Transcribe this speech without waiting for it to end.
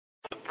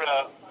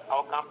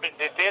our company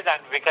details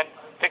and we can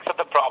fix up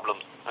the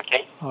problems.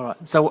 Okay. All right.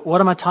 So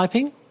what am I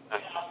typing?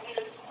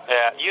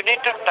 You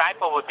need to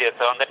type over there,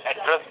 sir, on the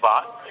address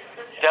bar,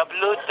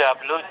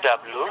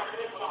 www.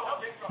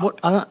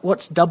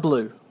 What's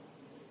Dablou?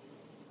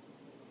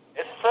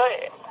 It's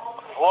a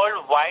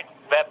World Wide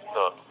Web,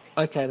 sir.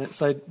 Okay,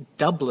 so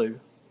Dablou.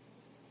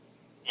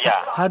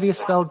 Yeah. How do you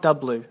spell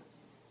Dablou?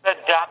 The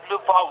W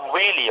for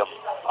William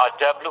or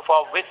W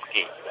for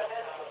whiskey.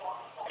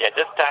 Yeah,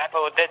 just type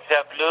over there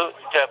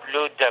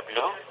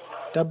www.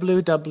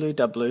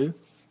 www.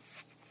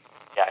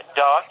 Yeah,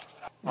 dot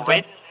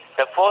with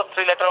the first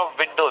three letter of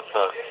Windows,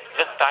 sir.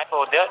 Just type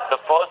over there the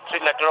first three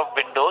letter of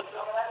Windows.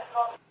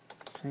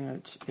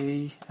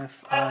 THEFIRST.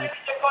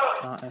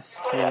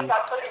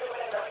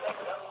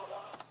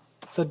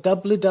 So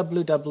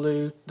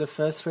www, the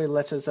first three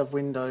letters of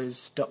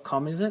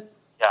Windows.com, is it?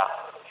 Yeah.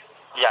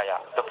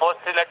 The first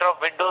three letter of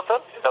Windows, sir.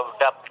 The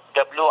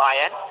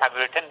WIN. Have you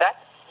written that?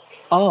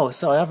 Oh,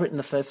 sorry, I've written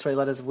the first three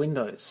letters of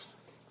Windows.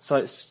 So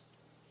it's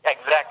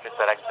exactly,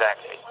 sir.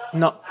 Exactly.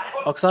 not.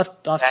 Oh, because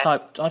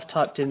I've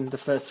typed in the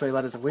first three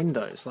letters of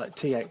Windows, like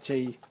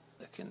THE.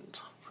 Second,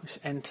 push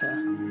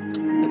enter.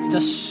 It's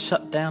just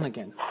shut down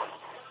again.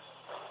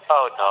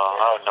 Oh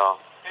no.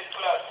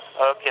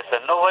 Okay, sir.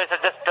 No worries, sir.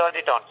 Just turn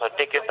it on, sir.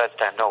 Take your best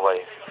time. No worries.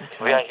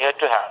 Okay. We are here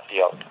to help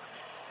you out.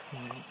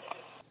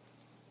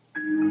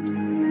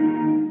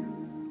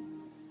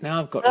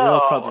 Now I've got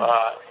real problems.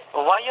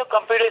 Why your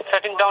computer is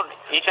shutting down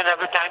each and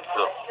every time,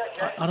 sir?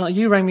 I don't know.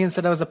 You rang me and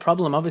said there was a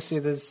problem. Obviously,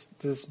 there's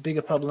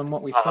bigger problem than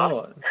what we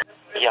thought.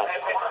 Yeah.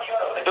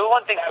 Do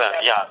one thing, sir.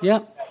 Yeah. Yeah.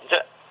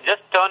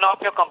 Just turn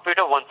off your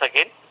computer once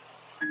again.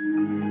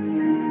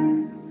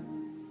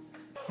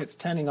 It's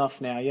turning off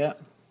now. Yeah.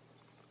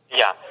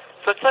 Yeah.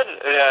 So, sir,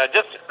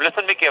 just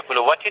listen me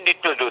carefully. What you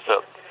need to do,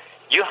 sir,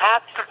 you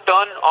have to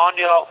turn on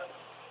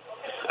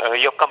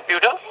your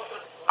computer.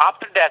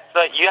 After that,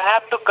 sir, you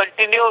have to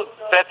continue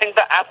pressing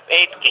the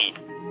F8 key.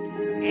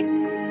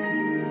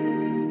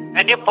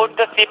 And you put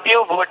the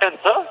CPU button,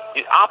 sir.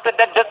 After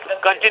that, just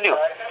continue.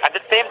 At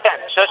the same time,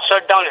 just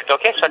shut down it,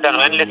 okay? Shut down.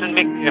 And listen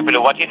me carefully.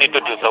 What you need to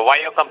do, sir. Why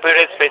your computer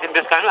is facing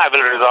this kind, I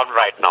will resolve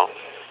right now.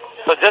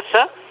 So just,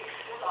 sir,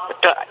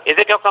 is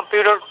it your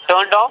computer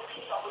turned off?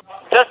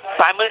 Just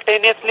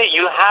simultaneously,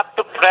 you have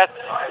to press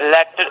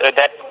that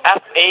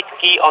F8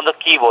 key on the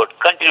keyboard.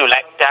 Continue,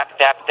 like tap,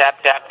 tap,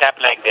 tap, tap, tap,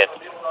 like this.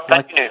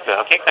 Continue, sir.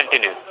 Okay,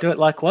 continue. Do it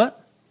like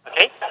what?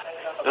 Okay,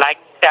 like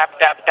tap,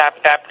 tap, tap,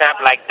 tap, tap,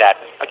 like that.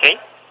 Okay.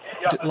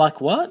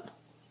 Like what?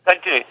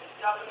 Continue.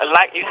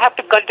 Like you have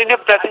to continue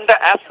pressing the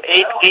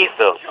F8 key,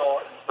 sir.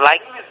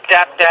 Like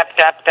tap, tap,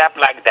 tap, tap,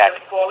 like that.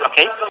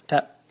 Okay.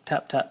 Tap,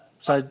 tap, tap.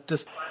 So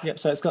just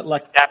So it's got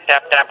like tap,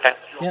 tap, tap, tap.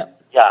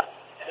 Yep. Yeah.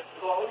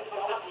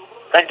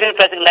 Continue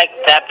pressing like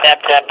tap, tap,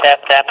 tap, tap,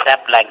 tap, tap,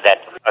 like that.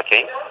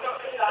 Okay.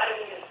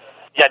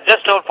 Yeah,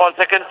 just hold for a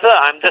second, sir.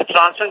 I'm just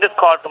transferring this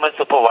call to my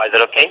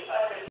supervisor, okay?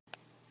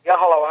 Yeah,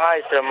 hello.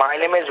 Hi, sir. My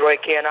name is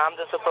Ricky, and I'm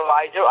the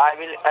supervisor. I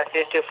will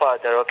assist you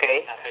further,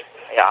 okay?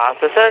 Yeah,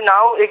 so, sir,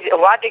 now,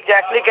 what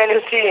exactly can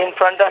you see in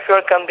front of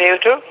your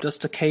computer?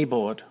 Just a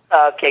keyboard.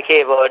 Okay,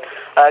 keyboard.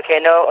 Okay,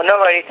 no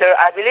worries, sir.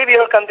 I believe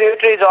your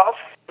computer is off.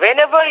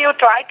 Whenever you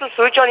try to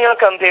switch on your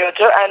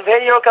computer and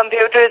when your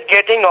computer is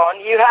getting on,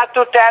 you have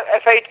to tap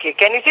F8 key.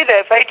 Can you see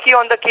the F8 key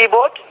on the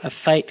keyboard? A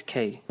fate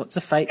key. What's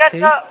a fate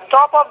key? At the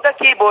top of the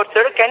keyboard,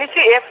 sir. Can you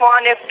see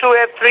F1, F2,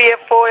 F3,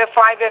 F4,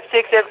 F5,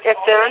 F6,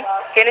 F7?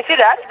 Can you see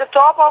that? The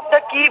top of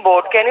the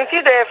keyboard. Can you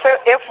see the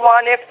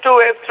F1, F2,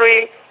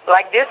 F3,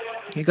 like this?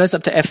 It goes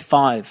up to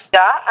F5.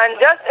 Yeah, and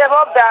just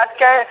above that,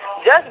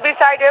 just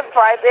beside F5,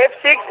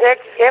 F6,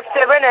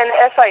 F7 and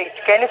F8.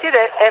 Can you see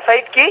the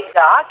F8 key?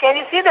 Yeah, can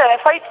you see the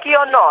F8 key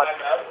or not?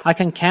 I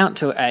can count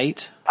to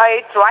 8.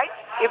 8, right?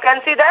 You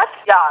can see that?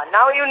 Yeah,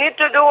 now you need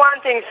to do one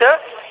thing, sir.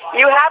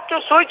 You have to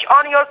switch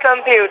on your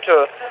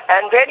computer.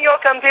 And when your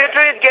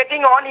computer is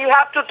getting on, you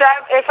have to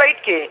tap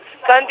F8 key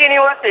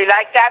continuously,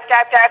 like tap,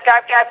 tap, tap,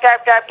 tap, tap,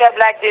 tap, tap, tap,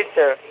 like this,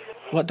 sir.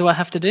 What do I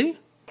have to do?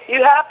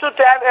 You have to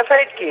tap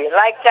F8 key,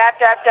 like tap,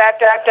 tap, tap,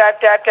 tap,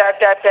 tap, tap, tap,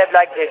 tap, tap,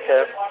 like this,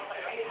 sir.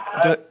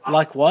 Do it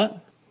like what?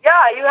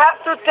 Yeah, you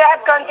have to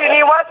tap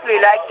continuously,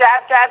 like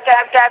tap, tap,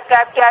 tap, tap,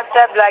 tap, tap,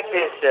 tap, like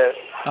this, sir.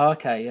 Oh,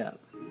 okay, yeah.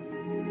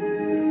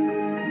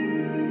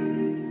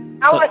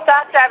 Now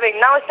start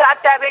tapping.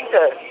 Start tapping,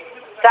 sir.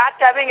 Start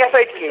tapping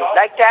F8 key,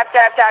 like tap,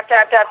 tap, tap,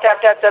 tap, tap,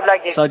 tap, tap, tap,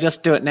 like this. So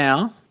just do it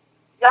now?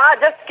 Yeah,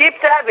 just keep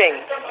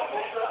tapping.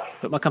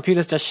 But my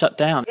computer's just shut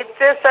down. It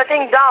says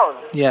shutting down.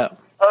 Yeah.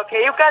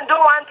 Okay, you can do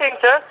one thing,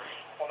 sir.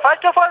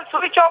 First of all,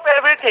 switch off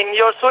everything.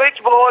 Your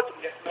switchboard,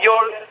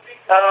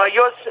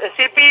 your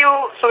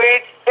CPU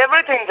switch,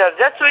 everything, sir.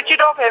 Just switch it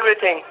off,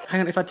 everything.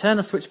 Hang on, if I turn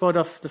the switchboard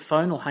off, the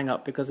phone will hang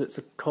up because it's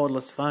a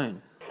cordless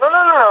phone. No.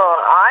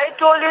 I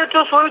told you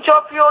to switch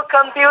off your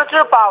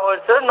computer power,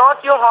 sir,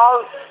 not your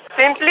house.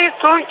 Simply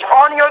switch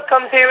on your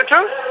computer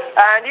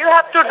and you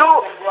have to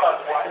do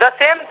the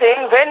same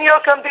thing. When your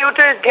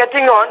computer is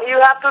getting on, you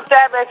have to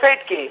tap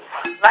F8 key.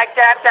 Like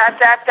tap, tap,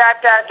 tap,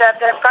 tap, tap, tap,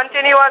 tap,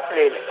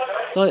 continuously.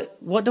 So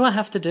what do I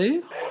have to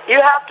do? You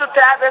have to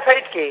tap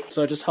F8 key.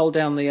 So just hold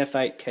down the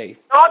F8 key.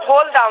 Not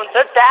hold down,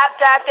 sir. Tap,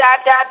 tap,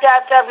 tap, tap,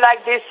 tap, tap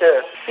like this,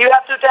 sir. You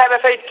have to tap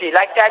F8 key,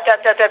 like tap,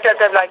 tap, tap, tap, tap,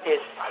 tap like this.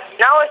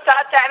 Now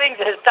start tapping,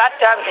 sir. Start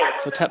tapping.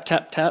 So tap,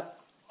 tap, tap.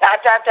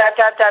 Tap, tap, tap,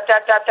 tap, tap,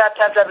 tap, tap, tap,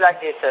 tap, tap like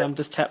this, So sir. I'm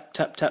just tap,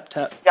 tap, tap,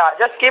 tap. Yeah,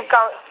 just keep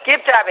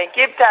tapping,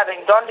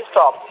 don't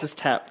stop. Just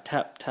tap,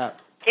 tap, tap.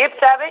 Keep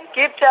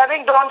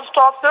tapping, don't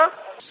stop, sir.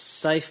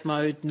 Safe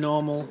mode,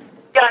 normal.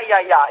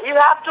 Yeah. You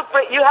have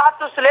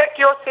to select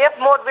your safe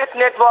mode with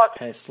network.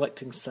 Okay,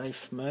 selecting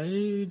safe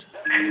mode.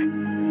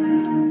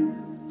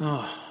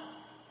 Oh,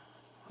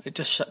 it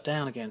just shut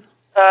down again.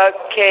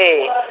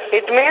 Okay,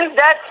 it means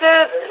that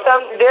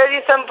there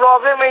is some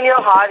problem in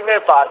your hardware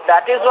part.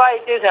 That is why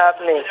it is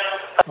happening.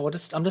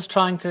 I'm just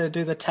trying to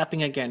do the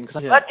tapping again.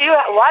 But what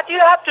you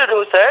have to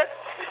do, sir?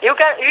 You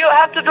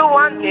have to do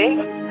one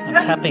thing. I'm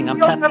tapping. I'm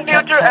Your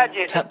computer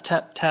edges. tap,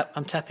 tap, tap.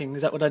 I'm tapping.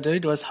 Is that what I do?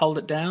 Do I just hold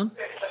it down?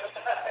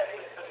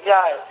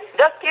 Yeah,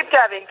 just keep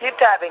tapping.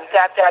 Tap,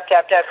 tap, tap,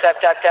 tap,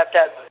 tap, tap, tap,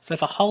 tap. So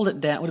if I hold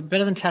it down, would it be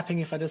better than tapping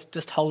if I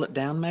just hold it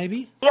down,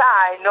 maybe? Yeah,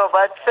 I know,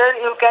 but sir,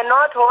 you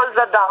cannot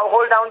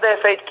hold down the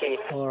F8 key.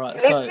 All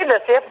right. You need the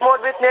safe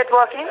mode with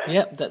networking.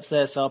 Yep, that's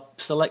there. So I'll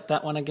select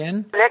that one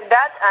again. Select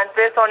that and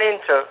press on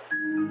enter.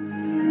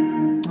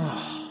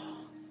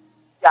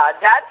 Yeah,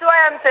 that's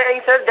why I'm saying,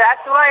 sir.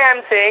 That's why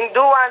I'm saying,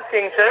 do one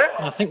thing, sir.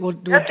 I think we'll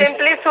Just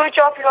simply switch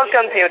off your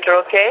computer,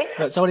 okay?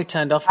 It's already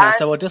turned off now,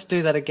 so we'll just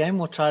do that again.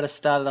 We'll try to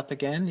start it up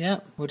again.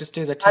 Yeah, we'll just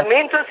do the I tap.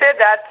 mean to say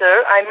that,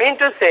 sir. I mean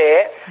to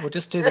say, We'll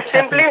just do the just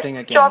simply tapping thing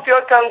switch again. off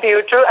your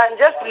computer and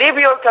just leave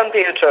your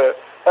computer,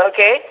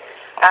 okay?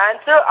 And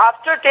sir,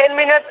 after 10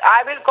 minutes,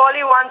 I will call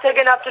you once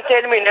again after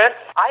 10 minutes.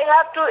 I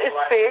have to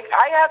speak.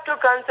 I have to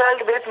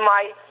consult with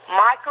my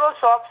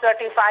Microsoft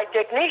certified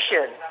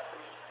technician.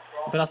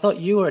 But I thought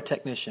you were a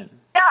technician.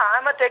 Yeah,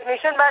 I'm a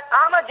technician, but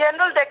I'm a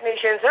general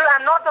technician, sir.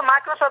 I'm not the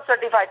Microsoft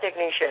certified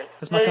technician.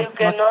 'Cause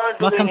So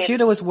my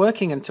computer was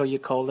working until you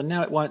called, and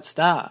now it won't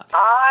start.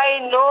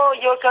 I know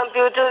your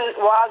computer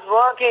was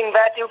working,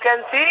 but you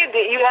can see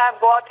you have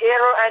got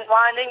error and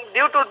warning.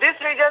 Due to this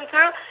reason,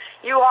 sir,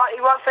 you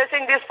are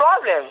facing this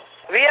problem.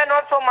 We are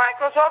not from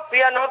Microsoft.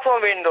 We are not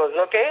from Windows,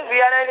 okay? We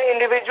are an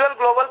individual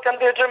global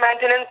computer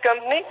maintenance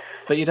company.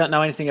 But you don't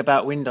know anything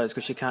about Windows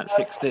because you can't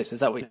fix this. Is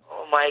that what?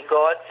 Oh my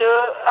God,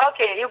 sir.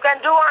 Okay, you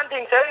can do one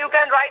thing, sir. You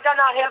can write down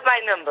our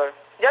helpline number.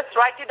 Just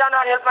write it down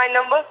our helpline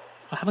number.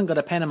 I haven't got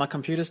a pen and my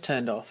computer's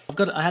turned off. Just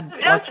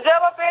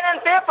grab a pen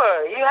and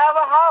paper. You have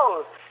a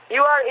house.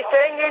 You are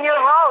staying in your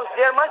house.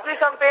 There must be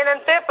some pen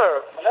and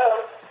paper.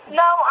 Hello.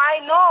 Now I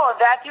know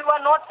that you are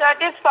not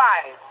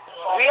satisfied.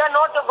 We are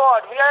not the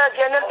God. We are a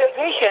general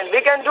technician. We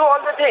can do all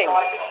the things.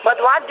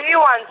 But what do you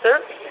want, sir?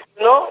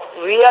 No,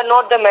 we are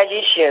not the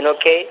magician,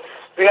 okay?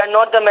 We are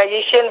not the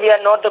magician. We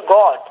are not the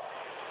God.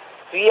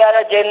 We are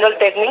a general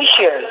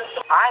technician.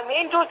 I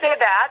mean to say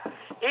that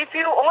if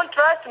you won't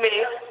trust me,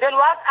 then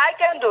what I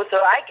can do,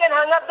 sir? I can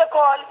hang up the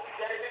call.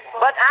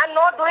 But I'm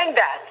not doing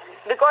that.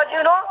 Because,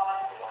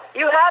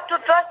 you have to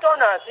trust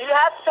on us. You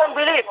have some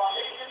belief.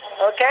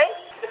 Okay?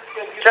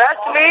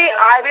 Trust me,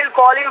 I will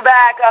call you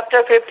back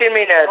after 15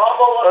 minutes.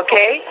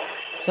 Okay?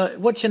 So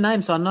what's your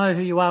name so I know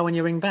who you are when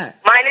you ring back?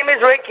 My name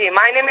is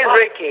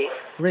Ricky.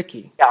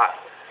 Ricky. Yeah.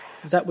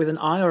 Is that with an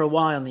I or a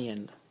Y on the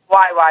end?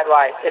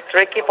 Why? It's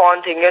Ricky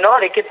Ponting.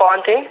 Ricky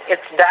Ponting?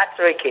 That's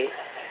Ricky.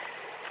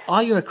 Oh,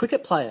 you're a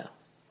cricket player.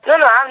 No,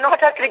 I'm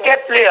not a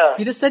cricket player.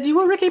 You just said you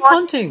were Ricky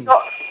Ponting.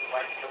 No.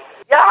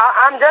 Yeah,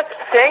 I'm just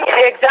saying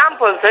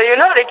examples. So,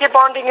 Ricky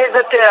Ponting is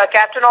the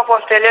captain of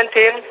Australian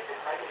team.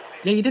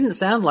 Yeah, you didn't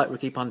sound like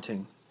Ricky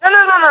Ponting. No.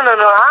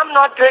 I'm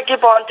not Ricky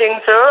Ponting,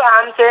 sir.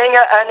 I'm saying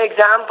an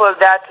example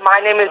that my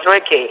name is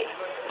Ricky.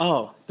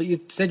 Oh, but you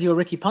said you were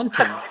Ricky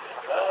Ponting. Yeah.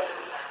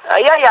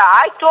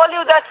 I told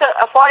you that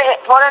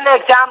for an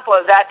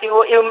example that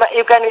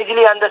you can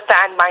easily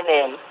understand my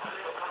name.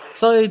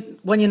 So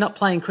when you're not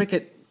playing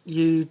cricket,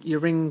 you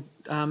ring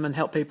and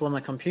help people on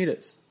their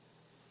computers.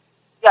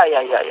 Yeah.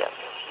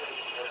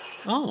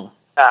 Oh.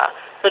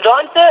 So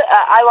don't say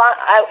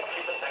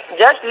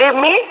just leave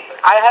me.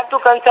 I have to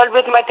consult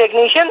with my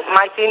technician,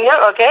 my senior,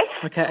 okay?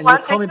 Okay, and you'll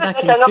call me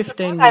back in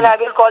 15 minutes. And I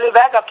will call you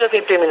back after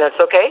 15 minutes,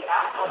 okay?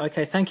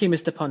 Okay, thank you,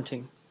 Mr.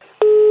 Ponting.